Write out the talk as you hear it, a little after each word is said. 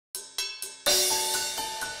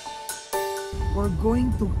We're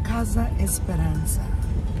going to Casa Esperanza.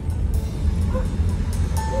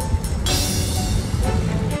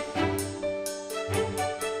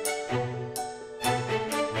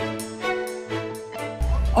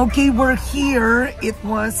 Okay, we're here. It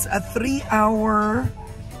was a 3-hour,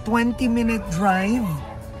 20-minute drive.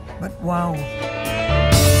 But wow.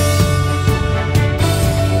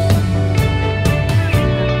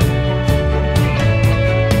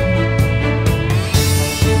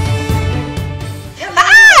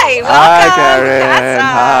 Hi, Karen. Casa.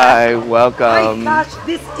 Hi, welcome. My gosh,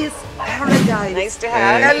 this is paradise. Nice to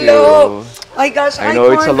have you. Hello. My gosh, I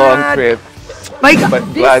know it's a long trip, my God, but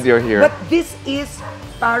glad you're here. But this is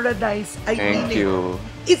paradise. Thank you.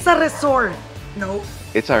 It's a resort. No.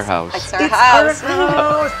 It's our house. It's our house. Our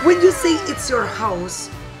house. When you say it's your house,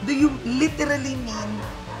 do you literally mean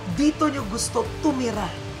dito nyo gusto tumira?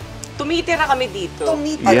 Tumitira kami dito.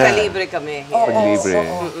 Tumitira. Pagka-libre kami. Pag-libre.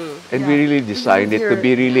 And we really designed it to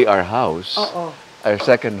be really our house, our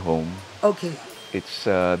second home. Okay. It's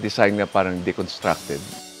designed na parang deconstructed.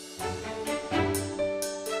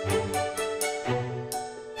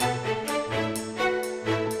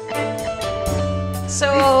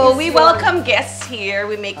 So we welcome guests here.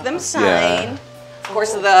 We make them sign. Of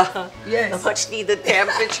course, the much-needed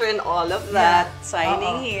temperature and all of that.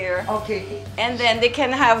 Signing here. Okay. And then they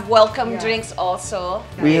can have welcome drinks also.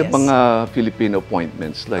 We have mga Filipino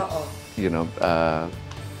appointments like, you know,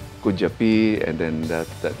 Kujapi, and then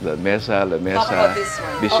the Mesa, La Mesa,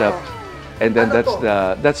 Bishop. And then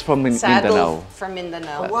that's from Mindanao. From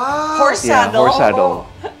Mindanao. Wow. Horse saddle. Horse saddle.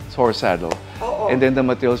 It's horse saddle. And then the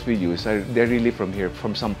materials we use they're really from here,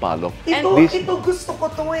 from Sampaloc. Ito gusto ko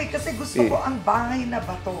to kasi gusto ko ang bahay na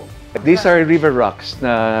bato. These are river rocks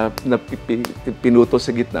na pinuto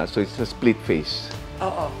sa gitna, so it's a split face.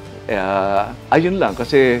 Ayun lang,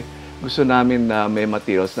 kasi gusto namin na may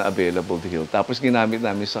materials na available to heal. Tapos ginamit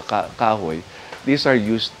namin sa kahoy. These are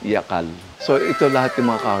used yakal. So ito lahat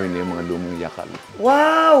yung mga kahoy na yung mga lumang yakal.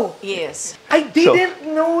 Wow! Yes. I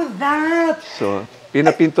didn't know that! So,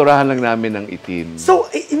 pinapinturahan lang namin ng itim. So,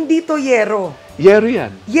 hindi to yero? Yero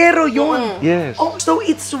yan. Yero yun? Yes. Oh, so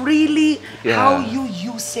it's really how you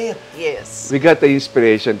use it. Yes. We got the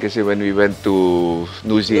inspiration kasi when we went to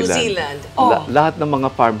New Zealand. Lahat ng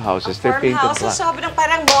mga farmhouses, they're painted black. Farmhouses, sabi ng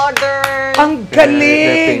parang modern. Ang galing!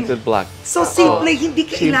 They're painted black. So, simple, hindi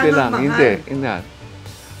kailangan mahal. Hindi.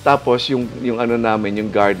 Tapos, yung ano namin, yung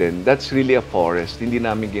garden, that's really a forest. Hindi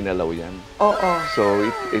namin ginalaw yan. So,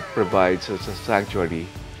 it provides us a sanctuary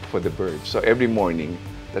for the birds. So, every morning,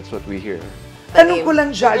 that's what we hear. Tanong ko lang,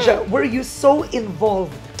 Jaja, were you so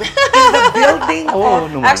involved in the building?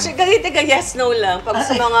 Actually, yes, no lang pag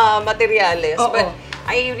sa mga materials. But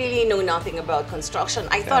I really know nothing about construction.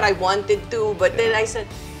 I thought I wanted to, but then I said,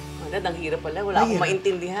 ang hirap pala, wala akong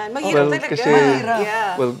maintindihan. Mahirap talaga. Kasi,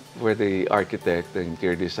 well, we're the architect, the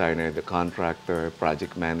interior designer, the contractor,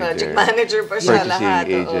 project manager, purchasing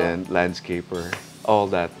agent, landscaper, all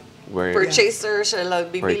that. Purchaser, siya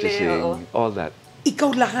lang bibili. Purchasing, all that.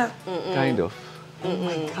 Ikaw lahat? Kind of. Oh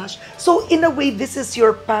my gosh. So, in a way, this is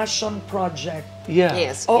your passion project. Yeah.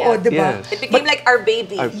 Yes. Diba? It became like our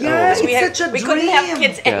baby. It's such a dream. We couldn't have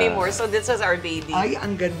kids anymore, so this was our baby. Ay,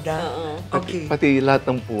 ang ganda. Okay. Pati lahat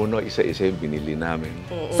ng puno, isa-isa yung binili namin.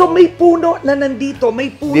 So, may puno na nandito,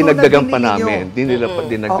 may puno dinagdagan na binili nyo.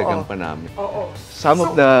 Dinagdagan pa namin. Some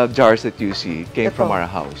of the jars that you see came from our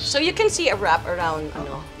house. So you can see a wrap around,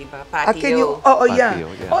 diba, patio.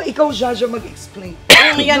 Patio, ikaw, Jaja, mag-explain.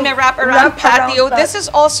 Yan, may wrap around patio. This is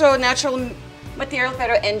also natural material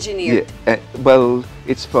pero engineered. Well,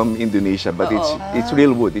 it's from Indonesia, but it's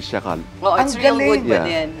real wood. It's shakal. It's real wood, but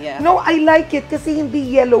then, No, I like it kasi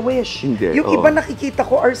hindi yellowish. Hindi. Yung iba nakikita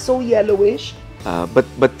ko are so yellowish.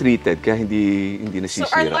 But treated, kaya hindi nasisira.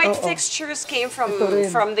 So our light fixtures came from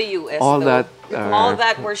the US. All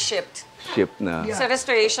that were shipped. Shipped na. So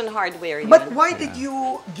restoration hardware. But why did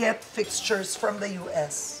you get fixtures from the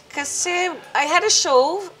US? Kasi I had a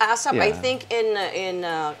show, ASAP, I think, in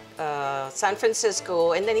San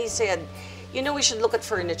Francisco, and then he said, you know, we should look at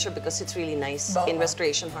furniture because it's really nice in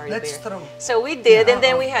restoration hardware. That's true. So we did, and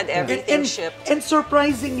then we had everything shipped. And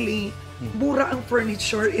surprisingly, mura ang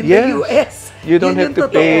furniture in the US. You don't have to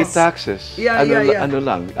pay taxes. Ano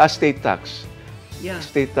lang, state tax.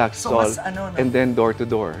 State tax, so all, and then door to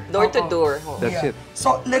door. Door to door. That's it.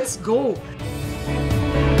 So let's go.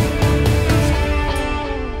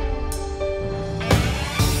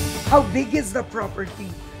 How big is the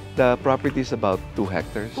property? The property is about 2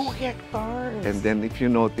 hectares. 2 hectares. And then if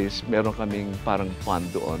you notice, meron kaming parang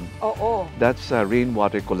pond doon. Oo. That's a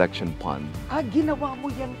rainwater collection pond. Ginawa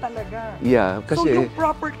mo yan talaga. Yeah, So kasi yung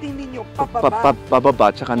property ninyo, pababa.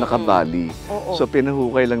 pababa tsaka nakabali. Oo. So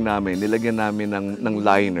pinahukay lang namin, nilagyan namin ng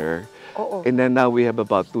liner. Oo. And then now we have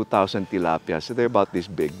about 2,000 tilapia. So they're about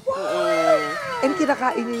this big. And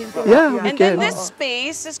kinakain niyo yung Yeah, tilapia. we And then can. this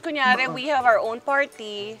space is, kunyari, we have our own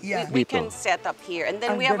party. Yeah. We Dito. can set up here. And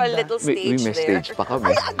then Ang we have a ganda. little We stage may there. stage pa kami.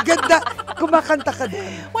 Ang ganda! Kumakanta ka din.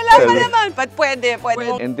 Wala pa naman, but pwede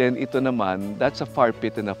mong And then ito naman, that's a fire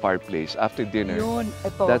pit and a fireplace. After dinner, Yun,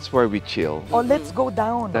 ito. that's where we chill. Oh, let's go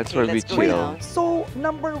down. That's Okay, where we let's go chill. down. So,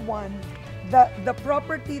 number one, the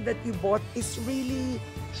property that you bought is really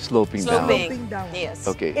Sloping down. sloping down. Yes.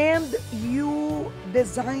 Okay. And you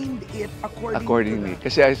designed it Accordingly. to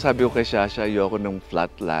Kasi ay sabi ko kay Shasha, ayoko ng flat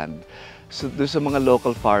land. So doon sa mga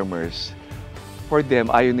local farmers, for them,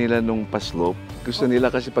 ayaw nila nung pa-slope. Gusto nila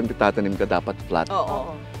kasi pag tatanim ka, dapat flat.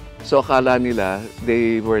 Oo. So akala nila,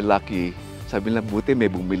 they were lucky. Sabi nila, buti may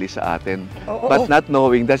bumili sa atin. Oo. But not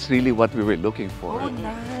knowing, that's really what we were looking for. Oh,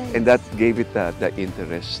 nice. And that gave it the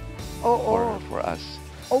interest Oo. for us.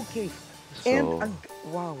 Okay. And,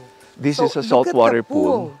 So, wow. This So, is a look at the saltwater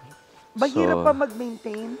pool. Mahirap So, pa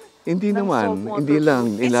mag-maintain? Hindi ng naman. saltwater Hindi lang.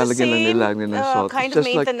 It's the Nilalagyan lang same nila ng salt. kind It's of just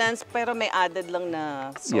like- maintenance, pero may added lang na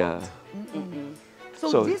salt. Yeah. So,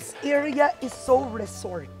 So- this area is so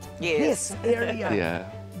resort. Yes. This area. Yeah.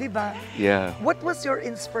 Diba? Yeah. What was your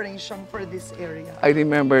inspiration for this area? I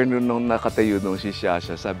remember nung nakatayo nung si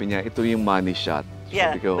Shasha, sabi niya, ito yung money shot.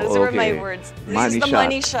 Yeah, Sabi ko, those were my okay. words. This Money is the shot.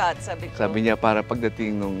 money shot, sabi ko. Sabi niya, para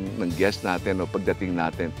pagdating ng guest natin o pagdating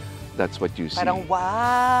natin, that's what you see. Parang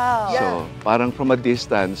wow. Yeah. So, parang from a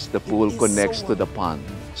distance, the pool is connects so- to the pond.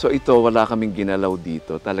 So ito, wala kaming ginalaw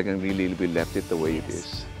dito. Talagang really, we left it the way it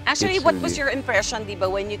is. Actually, It's what was really- your impression, di ba,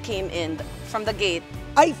 when you came in from the gate?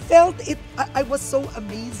 I felt it, I was so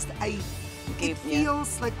amazed. It Gave niya.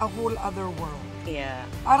 feels like a whole other world. Yeah.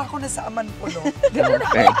 Para ko nasa Amanpulo.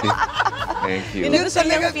 Thank you. Thank you. Yun ang gusto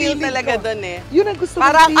talaga niyang feel feeling talaga ko. doon eh. Yun ang gusto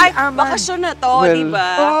Parang, kong ay, feel, Aman. bakasyon na to, Well, di ba?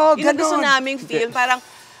 oh, Yun ang gusto ganon. naming feel. Parang,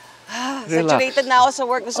 Relax. saturated na ako sa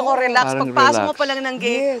work. Gusto ko relax. Parang Pagpasok mo relax. pa lang ng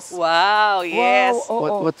gate. Yes. Wow, yes. Wow,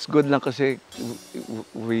 oo. What's good lang kasi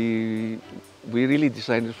we really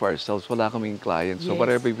designed it for ourselves. Wala kaming clients. So Yes.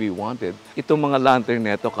 whatever we wanted. Itong mga lantern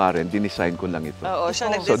neto, Karen, dinesign ko lang ito. Oo, siya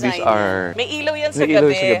So, nag-design. these are- yan. May ilaw yan sa May ilaw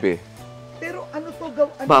gabi. sa gabi. Pero ano to,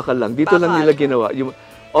 Bakal lang. Dito lang Bakal. nila ginawa.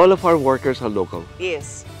 All of our workers are local.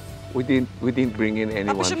 Yes. We didn't bring in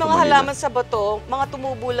anyone Tapos yung from mga Manila. halaman sa bato, mga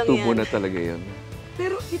tumubo lang Tubo yan. na talaga yan.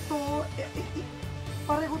 Pero ito,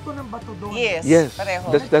 pareho to ng bato doon. Yes, Yes, pareho.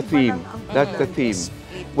 that's the Iba theme. lang ang That's the kulay. theme.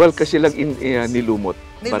 Well, kasi lang nilumot.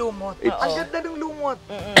 But Nilumot. it's- Ang ganda ng lumot.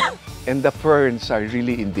 And the ferns are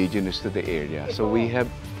really indigenous to the area. So we have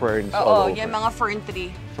ferns Oo, all over. yung mga fern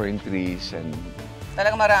tree. Fern trees and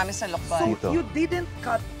Talagang marami sa So, Lokban. Dito. you didn't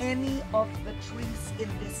cut any of the trees in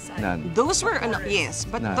this side? none. Those were, yes,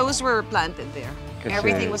 but None. those were planted there. Kasi,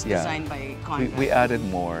 Everything was yeah. designed by CONRAD. We added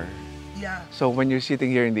more. Yeah. So when you're sitting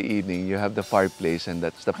here in the evening, you have the fireplace and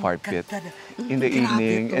that's the fire pit. ganda. In the Grabe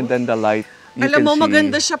evening, to. and then the light, you Alam can mo, see.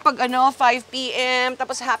 maganda siya pag 5 p.m.,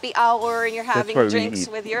 tapos happy hour, and you're having where we drinks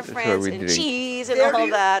eat. with your That's where friends, we and drink. cheese, and all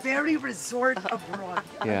that. Very resort abroad.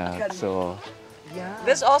 Ang Yeah, ganda. so Yeah.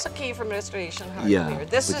 This also came from Restoration Yeah, Hardware.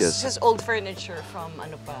 This we is just- his old furniture from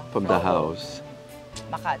from the Oo, house.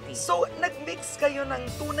 Makati. So, nag-mix kayo ng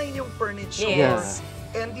tunay yung furniture. Yes.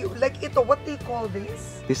 And you, like ito, what do you call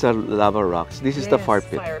this? These are lava rocks. This is the Yes, fire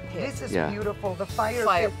pit. Fire pit. This is Yeah. beautiful. The fire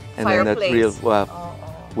Fire. pit. And then that's real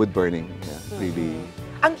Fireplace. wood burning. Yeah, really.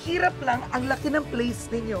 Ang hirap lang, ang laki ng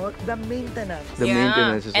place ninyo, the maintenance. The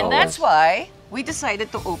maintenance is And always. that's why we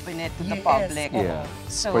decided to open it to the Yes. public. Yeah,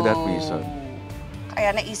 So, for that reason.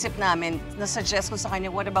 Kaya naisip namin, na-suggest ko sa kanya,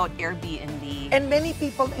 what about Airbnb? And many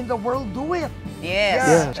people in the world do it. Yes. Yeah, Yeah,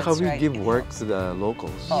 that's tsaka we right. give It work helps. to the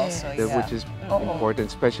locals. Also, Yes. yeah. Which is important,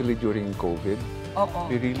 especially during COVID. Oo.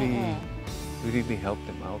 We really help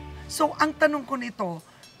them out. So, ang tanong ko nito,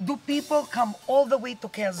 do people come all the way to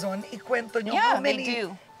Quezon? Ikwento nyo Yeah, how they many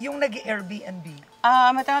do. yung nag-Airbnb.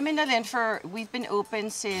 Madami na rin we've been open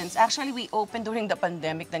since, actually we opened during the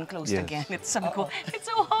pandemic, then closed Yes. again. It's so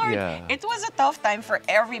hard. Yeah. It was a tough time for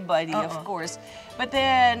everybody, of course. But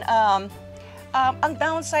then, ang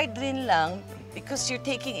downside din lang, because you're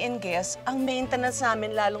taking in guests, ang maintenance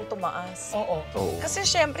namin lalong tumaas. Oo. Oh. Kasi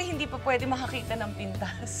syempre, hindi pa pwede makakita ng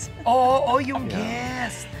pintas. Oo, yung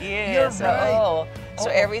guest. You're Yes, right. oo. So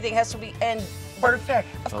Oo. everything has to be, and Perfect.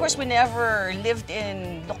 of course, we never lived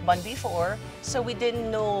in Lokban before, so we didn't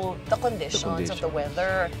know the conditions of the conditions.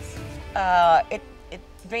 weather. it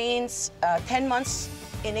rains 10 months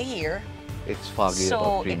in a year. It's foggy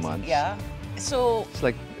about 3 months. Yeah. So It's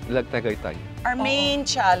like Tagaytay. our main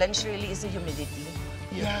challenge really is the humidity.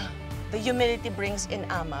 Yeah. The humidity brings in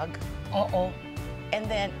amag. Oo. And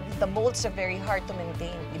then, the molds are very hard to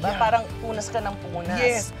maintain. Diba? Yeah. Parang punas ka ng punas.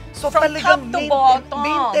 Yes. So From talagang top to bottom.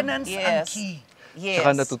 maintenance ang Yes. key. Yes.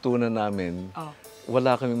 Tsaka natutunan namin, Oh.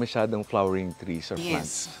 wala kami masyadong flowering trees or Yes.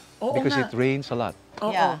 plants. Oo Because nga. it rains a lot.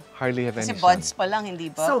 Oo. Yeah. Hardly have Kasi any buds sun. pa lang, hindi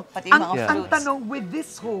ba? So, Pati yung mga ang fruits. tanong, with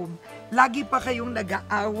this home, lagi pa kayong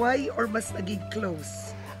nag-aaway or mas naging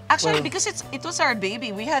close? Actually, because it was our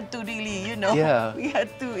baby, we had to really, Yeah. we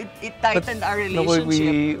had to, it tightened our No,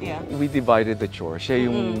 relationship. Yeah. we divided the chore.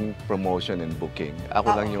 Siya yung promotion and booking.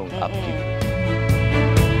 Ako lang yung upkeep.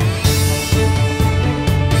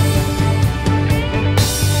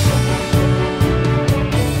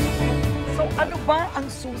 So ano ba ang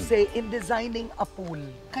susi in designing a pool?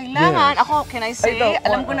 Kailangan, Yes. ako, can I say, Ay,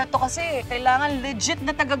 alam ko na to kasi, kailangan legit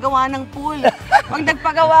na tagagawa ng pool. Pag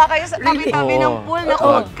nagpagawa kayo sa tabi-tabi Oo. ng pool, naku,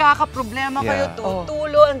 Oo. magkakaproblema kayo, Yeah.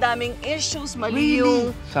 tutulo, ang daming issues, mali Really?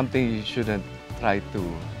 yung... Something you shouldn't try to.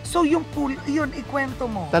 So yung pool, yun, ikwento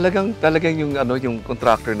mo. Talagang yung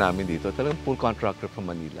contractor namin dito, talagang pool contractor from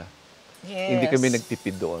Manila. Yes. Hindi kami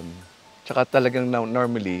nagtipid doon. Tsaka talagang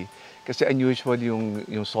normally, kasi unusual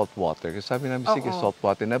yung salt water. Kasi sabi namin, sige, salt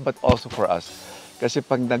water na, but also for us. Kasi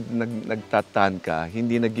pag nagtatan ka,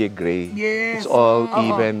 hindi nag-gray. Yes. It's all Oo.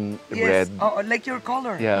 even red. Yes, oo, like your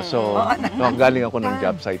color. Yeah, so, galing ako ng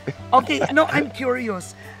job site. Okay, no, I'm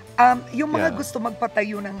curious. Yung mga Yeah. gusto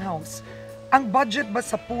magpatayo ng house, ang budget ba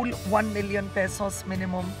sa pool, 1 million pesos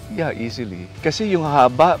minimum? Yeah, easily. Kasi yung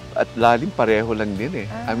haba at lalim pareho lang din eh.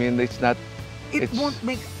 I mean, it's not, It It's- won't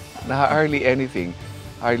make... hardly anything.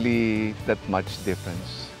 Hardly that much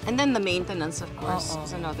difference. And then the maintenance, of course, Oo.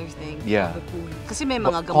 is another thing. Yeah. the pool. Kasi may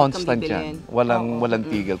mga gamot kang Constant bibilin. yan. Walang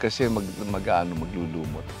tigil kasi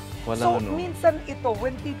maglulumot. So, Walang minsan ito,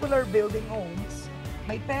 when people are building homes,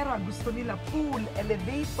 may pera, gusto nila pool,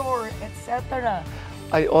 elevator, etc.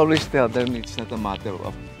 I always tell them it's not a matter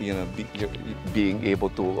of being able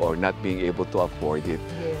to or not being able to afford it.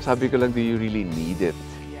 Yes. Sabi ko lang, do you really need it?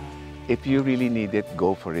 Yeah. If you really need it,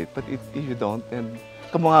 go for it. But if you don't, then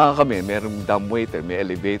kamukha kami, merong dumbwaiter, may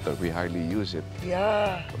elevator, we hardly use it.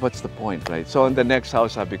 Yeah. What's the point, right? So on the next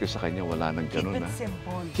house, sabi ko sa kanya, wala nang Keep ganun it na.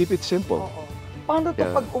 simple. Keep it simple. Oo. Paano to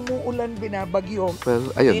Yeah. pag umuulan, binabagyo?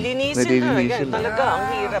 Well, ayun, Lilinisin nalilinisin lang. talaga. Ang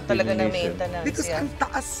hirap talaga ng Lilinisin. maintenance. Because yeah. ang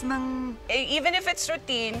taas ng... Even if it's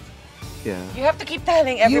routine, Yeah. you have to keep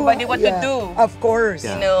telling everybody what to Yeah, do. Of course.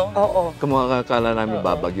 You know? Oo. Kamukha akala namin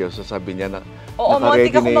babagyo, so sabi niya na Oo, muntik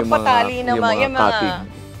naka-ready ako na yung magpatali mga, naman. Yung mga, katig.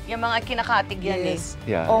 yung mga kinakatig yan eh. Yes.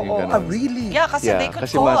 Yeah, Oo, yung ganun. really? Yeah, kasi Yeah, they could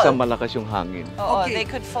kasi fall. masang malakas yung hangin. Oo, Okay. they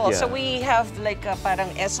could fall. So Yeah. we have like a parang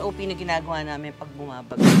SOP na ginagawa namin pag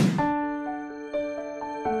bumabag.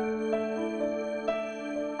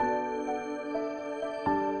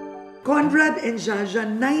 Conrad and Jaja,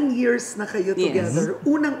 9 years na kayo Yes. together.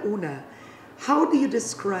 Unang-una, how do you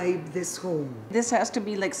describe this home? This has to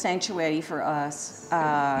be like sanctuary for us.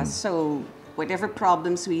 So whatever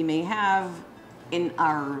problems we may have in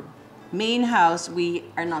our main house, we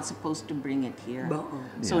are not supposed to bring it here. Oo.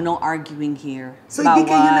 So no arguing here. So hindi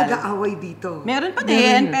kayo Bawal. nag-aaway dito? Meron pa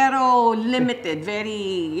din, pero limited.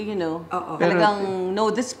 Very, Oo. talagang, no,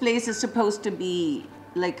 this place is supposed to be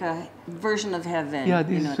like a version of heaven. Yeah,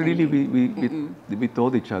 you this know is what I really, mean? we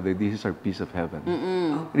told each other, this is our piece of heaven.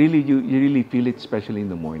 Really, you really feel it, especially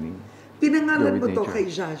in the morning. Pinangalan mo You're to with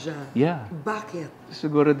kay nature. Jaja. Yeah. Bakit?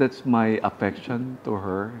 Siguro that's my affection to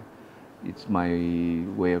her. It's my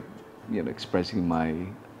way of, expressing my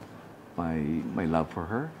love for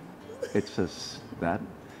her. It's just that.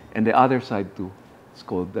 And the other side too, it's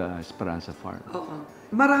called Esperanza Farm. Oo.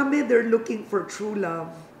 Marami, they're looking for true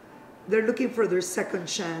love. They're looking for their second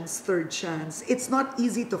chance, third chance. It's not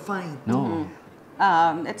easy to find. No.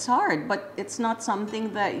 It's hard, but it's not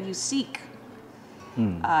something that you seek.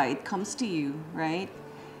 It comes to you, right?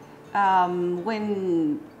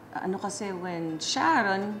 When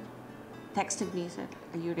Sharon texted me, said,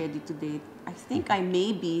 "Are you ready to date?" I think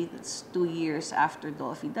it's 2 years after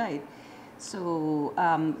Dolphy died. So,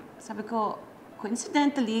 sabi ko,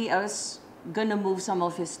 coincidentally, I was gonna move some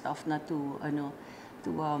of his stuff na to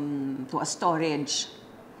a storage.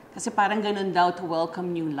 Kasi parang ganun daw to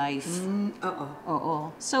welcome new life. Oo. Oo.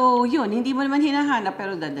 So, yun, hindi mo naman hinahanap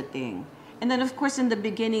pero dadating. And then, of course, in the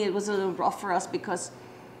beginning, it was a little rough for us because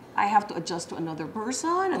I have to adjust to another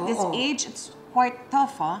person. At this Oo. age, it's quite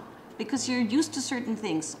tough, because you're used to certain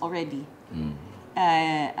things already.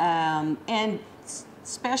 And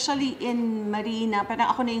especially in Marina, parang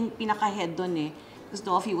ako na yung pinaka-head doon eh. because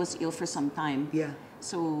Dolphy was ill for some time. Yeah.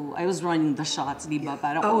 So, I was running the shots, di ba?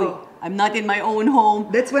 Parang, I'm not in my own home.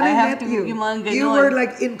 That's when I have met to, you. Yung mga ganon. You were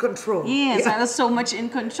like in control. Yes, I was so much in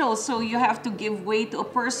control. So, you have to give way to a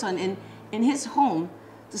person in his home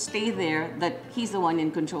to stay there, that he's the one in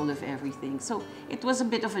control of everything. So, it was a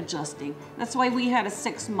bit of adjusting. That's why we had a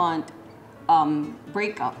 6-month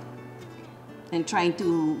breakup. And trying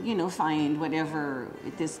to, find whatever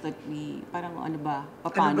it is that we, parang ano ba,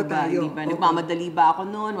 paano ba, di ba? Nagmamadali ba ako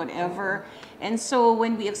noon, whatever. And so,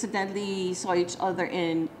 when we accidentally saw each other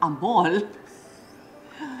in a mall,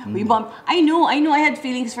 we bumped. I know, I had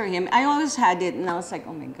feelings for him. I always had it, and I was like,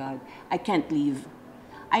 oh my God, I can't leave.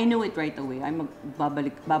 I know it right away.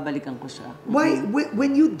 Babalikan ko siya. Why,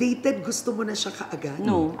 when you dated, gusto mo na siya kaagad?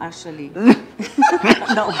 No, actually.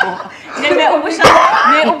 Naubo. May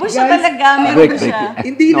ubo siya talaga. May ubo siya.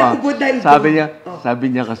 Hindi na ubo dahil sabi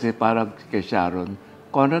niya kasi parang kay Sharon,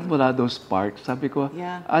 Conrad, wala daw spark. Sabi ko,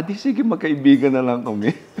 di sige, magkaibigan na lang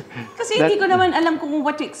kami. Kasi hindi ko naman alam kung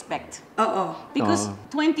what to expect. Because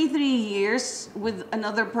 23 years with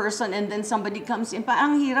another person and then somebody comes in,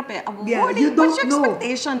 parang hirap eh. What's your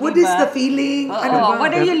expectation, What is the feeling?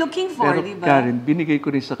 What are you looking for, pero, diba? Karen, binigay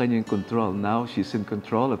ko rin sa kanya yung control. Now, she's in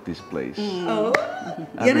control of this place.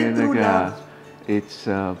 Yan ang true love.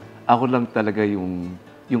 Ako lang talaga yung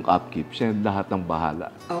upkeep. Siya lahat ng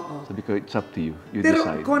bahala. Sabi ko, it's up to you. You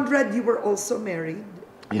decide. Pero Conrad, you were also married,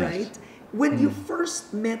 yes. right? When you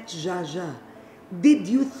first met ZSAZSA, did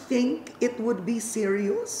you think it would be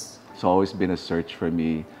serious? It's always been a search for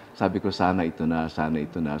me. Sabi ko, sana ito na, sana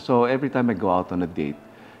ito na. So every time I go out on a date,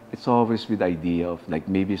 it's always with the idea of like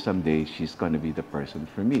maybe someday she's gonna be the person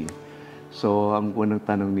for me. So ang unang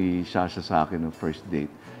tanong ni ZSAZSA sa akin ng first date,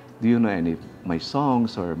 do you know any of my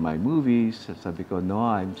songs or my movies? Sabi ko, no,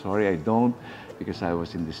 I'm sorry, I don't, because I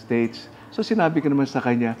was in the States. So sinabi ko naman sa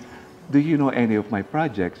kanya, do you know any of my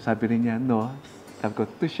projects? Sabi rin niya, no. Sabi ko,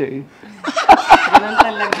 touche. Ganun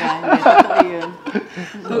talaga. Totoo yun.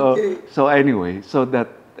 So anyway,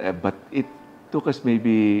 but it took us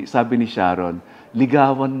maybe, sabi ni Sharon,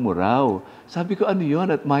 ligawan mo raw. Sabi ko, ano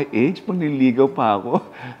yun? At my age, pag nililigaw pa ako.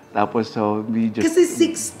 Tapos, so we just... Kasi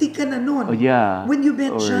 60 ka na nun. Oh, yeah. When you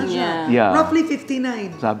met ZSAZSA. Yeah. Roughly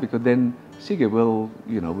 59. Sabi ko, then, sige, we'll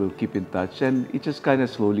keep in touch. And it just kind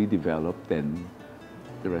of slowly developed, and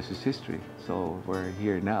the rest is history. So, we're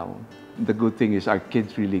here now. The good thing is our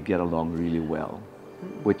kids really get along really well.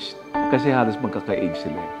 Which, kasi halos magkaka-age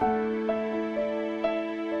sila.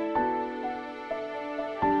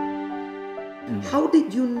 How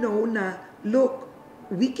did you know na, look,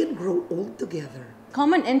 we can grow old together?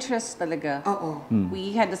 Common interest talaga.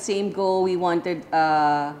 We had the same goal. We wanted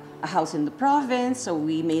a house in the province, so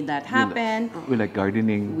we made that happen. We like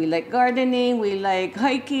gardening. We like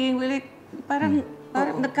hiking. We like, parang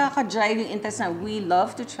nagkaka-drive yung interest na we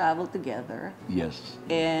love to travel together. Yes.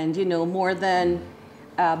 And, more than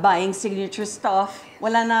buying signature stuff,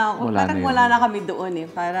 wala na kami doon eh.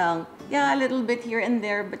 Parang, a little bit here and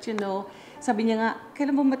there, but sabi niya nga,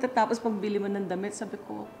 kailan mo matatapos pagbili mo ng damit? Sabi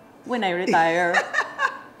ko, when I retire.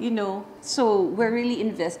 So we're really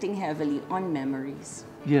investing heavily on memories.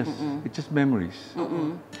 Yes, it's just memories.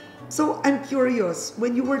 So I'm curious,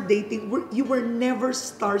 when you were dating, you were never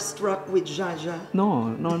starstruck with ZSAZSA?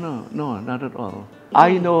 No, not at all.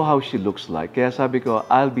 I know how she looks like. Kaya sabi ko,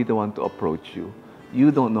 I'll be the one to approach you. You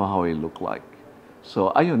don't know how I look like. So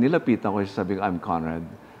ayun, nilapitan ko siya, sabi ko, I'm Conrad.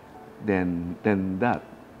 Then that.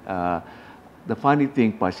 The funny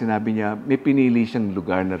thing pa, sinabi niya, may pinili siyang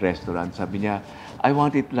lugar na restaurant. Sabi niya, I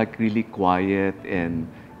want it like really quiet and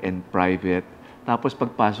private. Tapos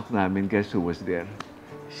pagpasok namin, guess who was there?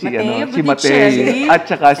 Si Mateo at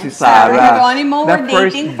saka si Sarah. Geronimo were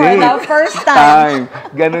dating for the first time.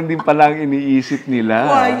 Ganon din palang iniisip nila.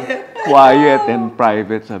 Quiet and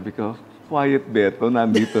private. Sabi ko, quiet Beto,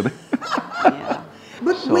 nandito na.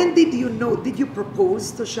 But when did you know? Did you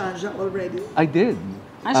propose to ZSAZSA already? I did.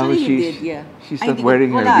 Actually, you did, yeah. She's not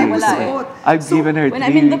wearing her rings. I've given her 3 when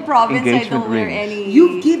I'm in the province, I don't wear rings. any...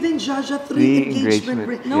 You've given ZSAZSA 3 engagement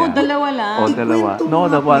rings? No, dalawa lang. Oh, dalawa. No,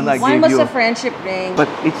 the one I gave you. One was a friendship ring. But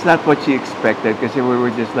it's not what she expected kasi we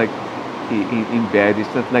were just like in bed.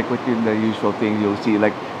 It's not like what the usual thing you'll see.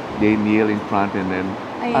 Like they kneel in front and then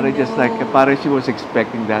para just like para she was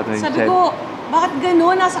expecting that. And sabi ko, bakit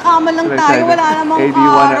gano'n? Nasa kama lang tayo. Wala namang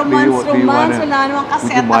romance. Wala namang would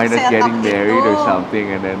you mind us getting married or something?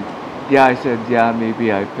 And then, I said,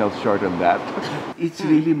 maybe I fell short on that. It's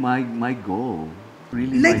really my goal.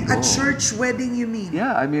 Really like my goal. A church wedding, you mean?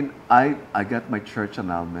 Yeah, I mean, I got my church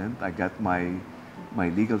annulment. I got my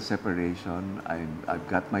legal separation. I've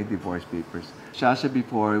got my divorce papers. ZSAZSA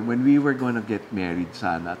before, when we were going to get married,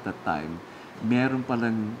 sana, at that time, meron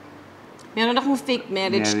palang... Meron akong fake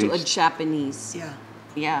marriage to a Japanese. Yeah.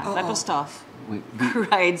 Yeah, that was tough. Wait,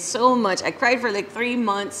 Cried so much. I cried for like 3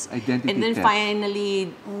 months. Identity and then theft.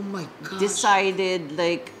 finally Oh my gosh. decided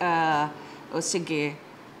like, sige,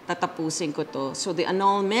 tatapusin ko to. So the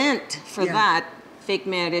annulment for that fake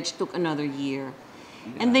marriage took another year.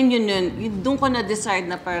 And then yun, doon ko na-decide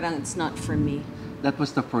na parang it's not for me. That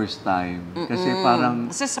was the first time. Kasi parang...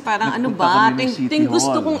 Kasi parang ano nagpunta ba, kami ng City ting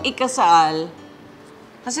gusto Hall. kong ikasal.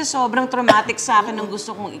 Kasi sobrang traumatic sa akin nung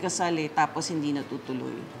gusto kong ikasal eh, tapos hindi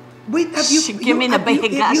natutuloy. Wait, have you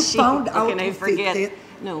found out Can I who forget? faked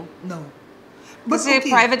it? No. No. But Kasi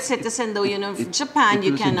private citizen though, you know, from Japan,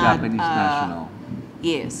 you cannot... Japanese national.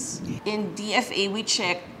 Yes. In DFA, we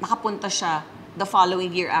check, makapunta siya the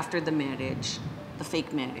following year after the marriage, the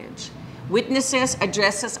fake marriage. Witnesses,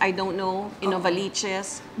 addresses, I don't know,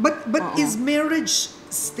 Novaliches. But is marriage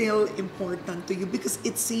still important to you? Because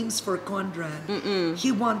it seems for Conrad,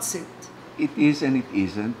 he wants it. It is and it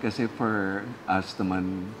isn't. Kasi for us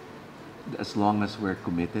naman, as long as we're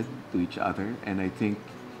committed to each other, and I think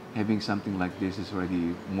having something like this is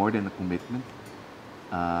already more than a commitment.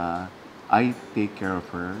 I take care of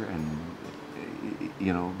her and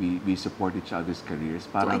you know, we support each other's careers.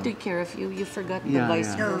 Parang, I take care of you. You forgot the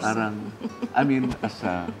vice versa. Parang, I mean, as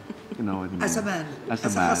a, you know, as a man, as a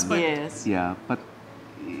husband. Yes. Yeah, but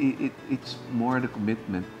it's more the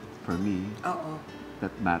commitment for me that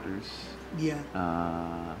matters. Yeah.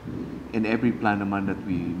 And every plan naman that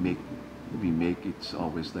we make, it's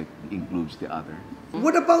always like includes the other.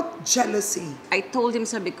 What about jealousy? I told him,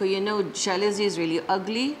 sabi ko, you know, jealousy is really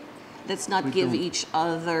ugly. Let's not give each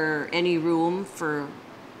other any room for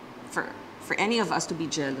any of us to be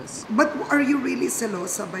jealous. But are you really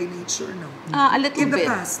celosa by nature, no? A little In bit. the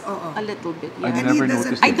past, A little bit, I yeah. never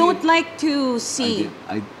noticed. I don't like to see.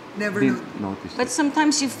 I Never didn't notice. But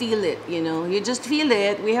sometimes you feel it, you know. You just feel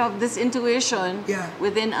it. We have this intuition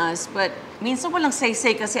within us. But minsan walang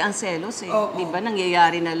say-say kasi ang selos eh. Di ba?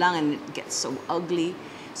 Nangyayari na lang and it gets so ugly.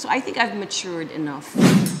 So I think I've matured enough.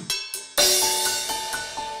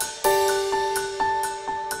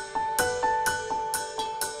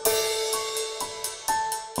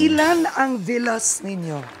 Ilan ang villas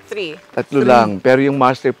ninyo? 3. Tatlo lang. Pero yung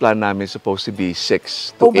master plan namin is supposed to be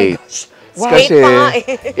 6 to 8. Oh my gosh. Wow. Kasi,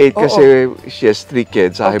 8 kasi she has 3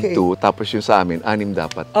 kids, I have Okay. 2. Tapos yung sa amin, 6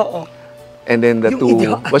 dapat. Oo. And then the Yung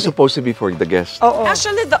 2 was supposed to be for the guests. Oo.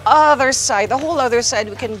 Actually, the other side, the whole other side,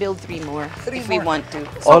 we can build 3 more if we want to.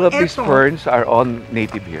 All of these eto. ferns are all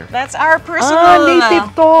native here. That's our personal. Native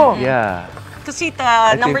to. Yeah.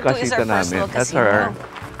 Casita. Ito Number yung 2 is our kasita personal namin. That's casino.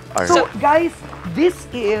 our So, guys, this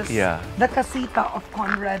is Yeah. the casita of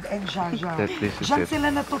Conrad and Jaja. This is Diyan it. sila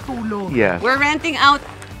natutulog. Yes. We're renting out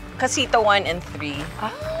Casita 1 and 3.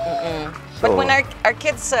 But So- when our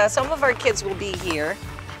kids, some of our kids will be here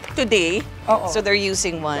today, so they're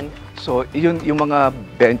using one. So, yun yung mga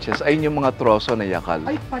benches, ayun yung mga troso na yakal.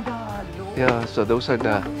 Ay, panalo. Yeah, so those are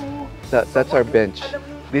that's our bench.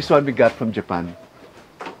 This one we got from Japan.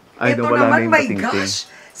 Ay, Ito wala na naman, yung my patingting.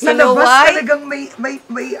 gosh. Sa You know labas why? talagang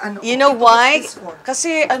may ano. You know ito, why? what's this for?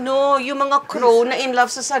 Kasi yung mga crow na in love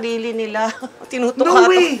sa sarili nila, tinutuka. No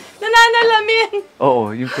way! Nananalamin.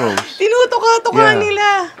 Oo, yung crows. Tinutuka-tuka Yeah. nila.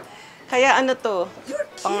 Kaya ano to? You're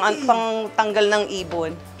kidding. Pang tanggal ng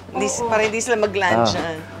ibon. Para hindi sila mag-land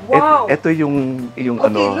dyan. Wow. Ito yung Okay,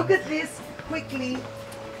 ano. look at this quickly.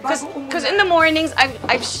 Because in the mornings,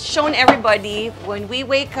 I've shown everybody, when we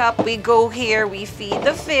wake up, we go here, we feed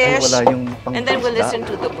the fish, wala yung and then we pang-isda. listen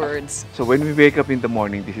to the birds. So when we wake up in the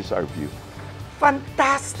morning, this is our view.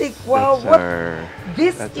 Fantastic. Wow.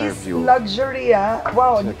 This that's our is view. luxury, ah.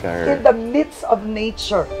 Wow. It's like our- In the midst of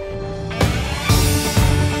nature.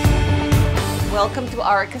 Welcome to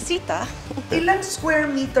our casita. Ilang square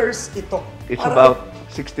meters ito? It's Para- about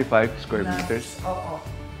 65 square meters. Oo.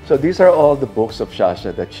 So these are all the books of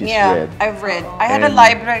Shasha that she's Yeah, read. I've read. I had a And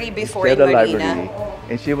library before She in had a Marina. library,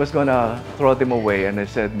 and she was gonna throw them away, and I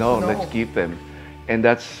said, no, let's keep them. And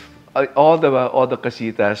that's all the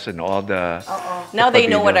casitas and all the. Now they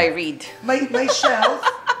know what I pavilion. read. May shelf.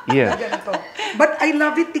 Yeah. Na ganito. But I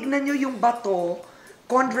love it. Tignan nyo yung bato.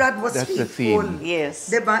 Conrad was That's the faithful. theme.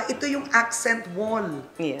 Yes. Diba? Ito yung accent wall.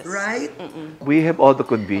 Yes. Right? We have all the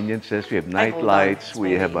conveniences. We have night hold on. lights.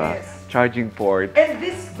 We have a Yes. charging port. And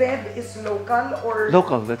this bed is local or?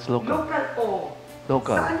 Local. That's local. Local o.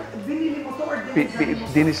 Local. Saan? Binili mo to or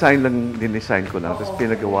dinisign mo? Dinisign ko lang. Tapos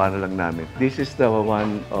pinagawa na lang namin. This is the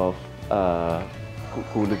one of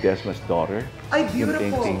Kulo Desma's daughter. Ay, Yung beautiful.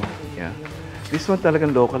 painting. Yeah. This one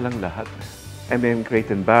talagang local lang lahat. And then crate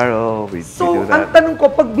and barrel, we So, do ang that. tanong ko,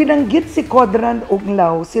 pag binanggit si Conrad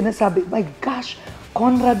Uglaw, sinasabi, my gosh,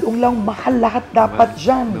 Conrad, unglaw, mahal lahat dapat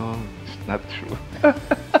dyan. No, it's not true.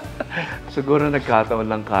 Siguro nagkataon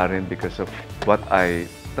lang, Karen, because of the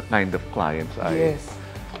kind of clients I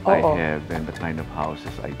have and the kind of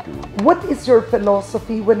houses I do. What is your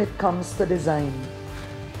philosophy when it comes to design?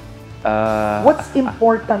 What's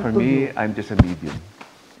important for to me, you? I'm just a medium.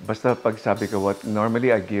 Basta pag sabi ko,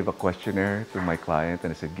 normally I give a questionnaire to my client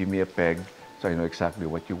and I said, give me a peg so I know exactly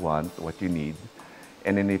what you want, what you need.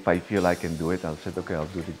 And then if I feel I can do it, I'll say, okay, I'll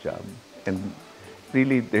do the job. And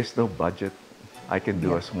really, there's no budget. I can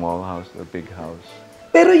do a small house, a big house.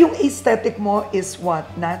 Pero yung aesthetic mo is what?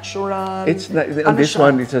 Natural? It's not, this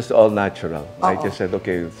one, it's just all natural. I just said,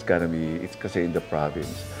 okay, it's gonna be, it's kasi in the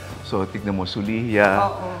province. So, tignan mo, Sulihya,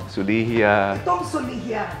 Sulihya. Itong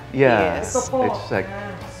Sulihya. Yeah, Yes. Ito po. it's like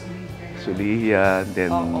Sulihya, then...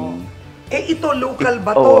 Ito local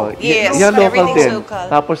ba to? Yes, yeah, local everything's din. local.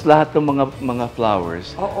 Tapos lahat ng mga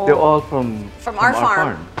flowers, they're all from our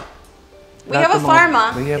farm. We have a farm,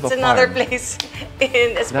 It's another place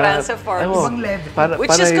in Esperanza Farms,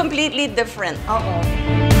 which is completely different.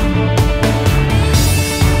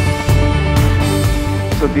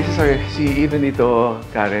 So this is our, even ito,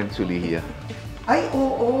 Karen, Sulihya. Ay,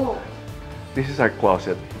 oo. This is our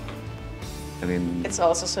closet. I mean, it's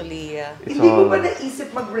also Solia. Hindi mo ba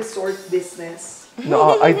naisip mag-resort business?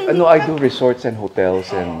 No, I do resorts and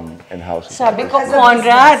hotels and houses. Sabi ko,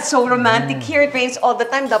 Conrad, so romantic here. It rains all the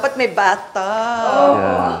time. Dapat may bathtub.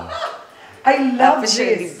 Yeah. I love this.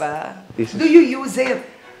 Diba? Do you use it?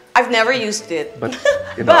 I've never used it. But,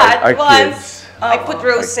 you know, but our once, kids, I put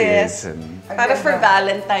roses. Para for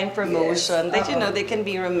Ganda. Valentine promotion. That, you know, they can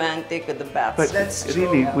be romantic with the baths. But That's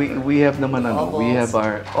really, we have naman we have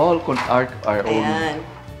our own. Ayan.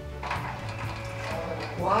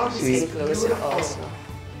 Wow, this You is can close it beautiful. also.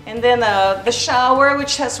 And then the shower,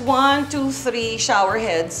 which has 1, 2, 3 shower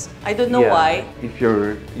heads. I don't know why. If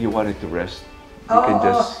you wanted to rest, you can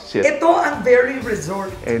just sit. Ito ang very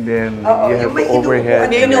resort. And then Yung you have may the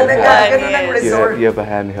overhead. inuupuan ka talaga, ganun ang resort. You have a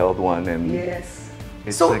handheld one, and Yes.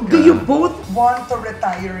 it's So, like do you both want to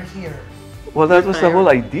retire here? well, that was the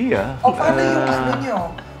whole idea. O paano yung ano nyo?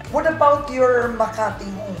 What about your Makati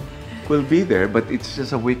home? We'll be there, but it's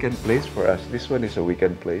just a weekend place for us. This one is a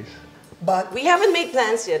weekend place. But We haven't made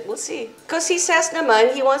plans yet. We'll see. Because he says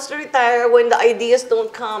naman, he wants to retire when the ideas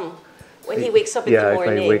don't come. When he wakes up in the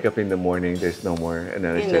morning. If I wake up in the morning, there's no more, and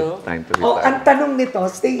then I You know. said, time to oh, ang retire. tanong nito,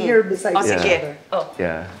 stay here beside each Sige. other. Oh.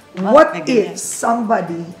 Yeah. What my if goodness.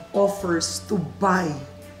 somebody offers to buy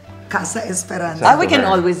Casa Esperanza? We can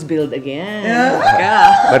always build again.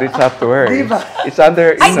 But it's up to her. Diba? It's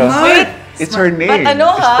under, you know, wait. it's her name, But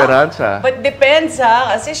ano Esperanza. But depends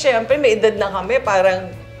kasi syempre may edad na kami,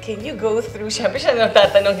 parang, can you go through, syempre siya nang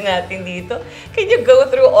tatanungin natin dito, can you go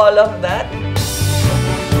through all of that?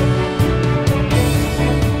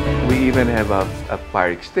 We even have a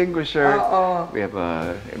fire extinguisher. We have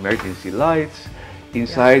emergency lights.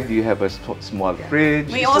 Inside, you have a small fridge.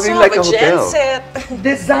 We It's also really have like a gen hotel. set.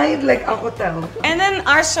 Designed like a hotel. And then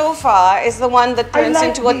our sofa is the one that I turns like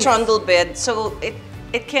into a this. trundle bed, so it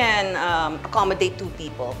can accommodate 2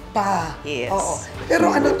 people. Pa. Yes. Oo. Pero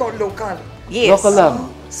ano to, local? Yes. Local lang.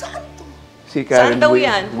 Saan to? See, Karen, Saan daw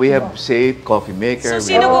yan? we have safe coffee So maker. we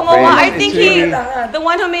sino have gumawa? fridge. I It's think really- the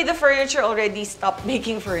one who made the furniture already stopped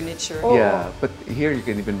making furniture. Yeah, but here you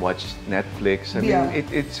can even watch Netflix. I Yeah. mean,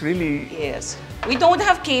 it's really... Yes. We don't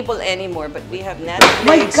have cable anymore, but we have Netflix.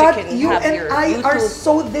 My God, can you have and your I are YouTube.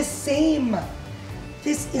 so the same.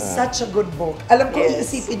 This is such a good book. Alam ko, Yes.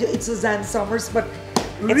 iisipin nyo, it's Suzanne Summers, but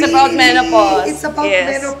It's about menopause. It's about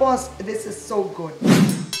Yes. menopause. This is so good.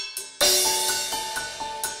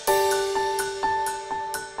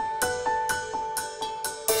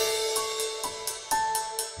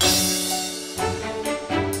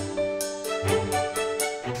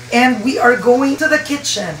 And we are going to the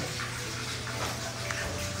kitchen.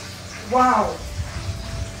 Wow.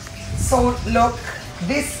 So look,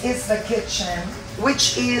 this is the kitchen,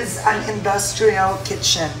 which is an industrial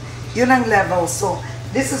kitchen. Yun ang level. So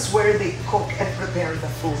this is where they cook and prepare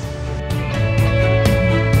the food.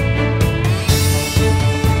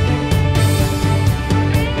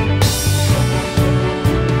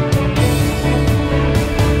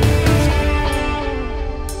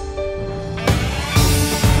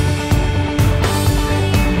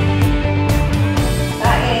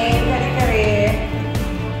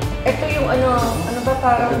 Ito yung ano ba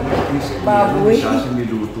parang baboy?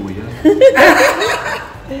 niluto yan.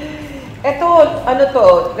 Ito, ano to,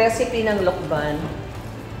 recipe ng lokban.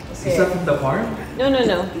 Is that from the farm? No.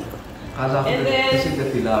 Kala ko And then, kasi the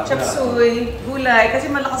tilapia. chop suey, gulay, kasi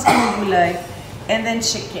malakas kami gulay. And then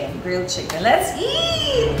chicken, grilled chicken. Let's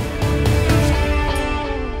eat!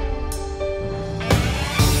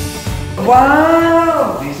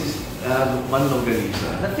 Wow! This is Lukman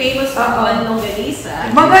Longganisa. The famous Lukman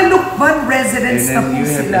Longganisa. Mga Lukman residents And na then po you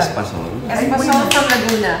have sila. Espasol. Espasol from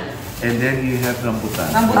Laguna. And then you have Rambutan.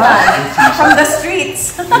 Rambutan. From the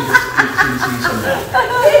streets. It's in season now.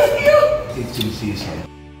 Thank you. It's in season.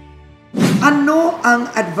 Ano ang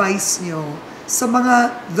advice nyo sa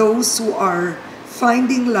mga those who are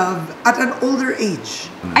finding love at an older age?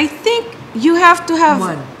 I think you have to have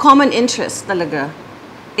One. common interests talaga.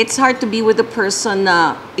 It's hard to be with a person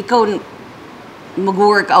na ikaw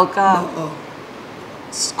mag-workout ka. Oo.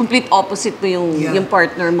 Complete opposite mo Yeah. yung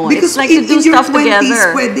partner mo. Because It's like to do in your stuff 20s, together.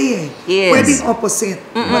 pwede eh. Yes. Pwedeng opposite.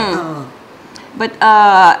 But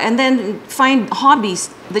and then find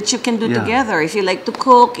hobbies that you can do Yeah. together. If you like to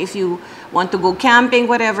cook, if you want to go camping,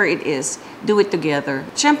 whatever it is, do it together.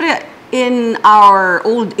 Siyempre, in our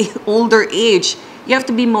older age, you have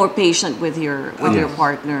to be more patient with your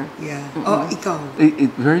partner. Yeah. Oh, ikaw.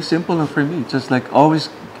 It very simple lang for me. Just like always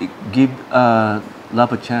give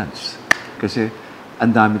love a chance. Kasi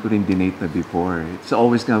ang dami ko rin dinate na before. It's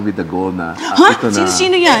always nga with the goal na ito na.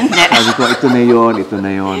 Sino yan? Sabi ko, ito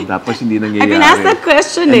na yon. Tapos hindi nangyayari. I've been asked that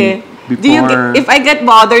question eh. Before, if I get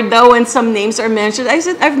bothered daw when some names are mentioned, I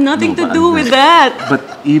said, I have nothing to do with that. But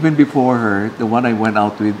even before her, the one I went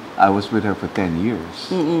out with, I was with her for 10 years.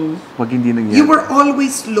 Pag hindi nangyari. You were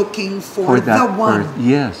always looking for the one.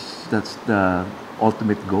 Yes, that's the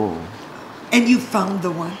ultimate goal. And you found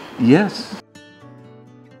the one. Yes.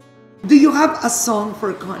 Do you have a song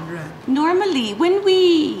for Conrad? Normally, when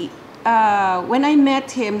I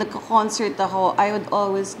met him, nagko-concert ako, I would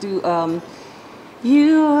always do,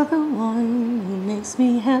 you're the one who makes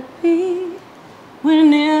me happy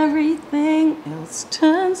when everything else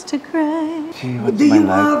turns to gray. Gee, what's Do my you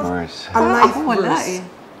life have verse? a life Ako wala verse? eh.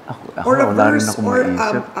 Ako, Or a wala rin verse akong or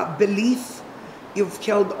maisip. a belief you've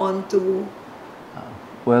held on to?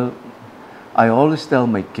 Well, I always tell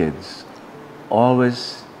my kids,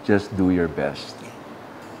 always just do your best.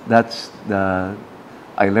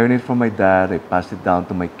 I learned it from my dad, I passed it down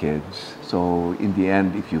to my kids. So in the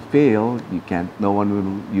end, if you fail,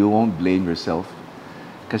 you won't blame yourself.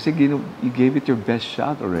 Kasi you gave it your best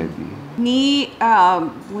shot already. Me,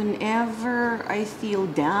 whenever I feel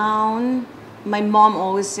down, my mom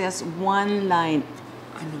always says one line.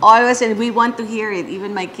 Always, and we want to hear it.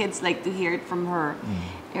 Even my kids like to hear it from her.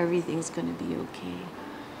 Everything's gonna be okay.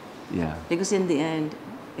 Yeah. Because in the end,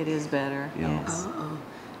 it is better. Yeah. Yes.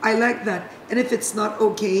 I like that. And if it's not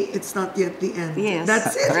okay, it's not yet the end. Yes.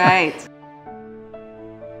 That's it. Right.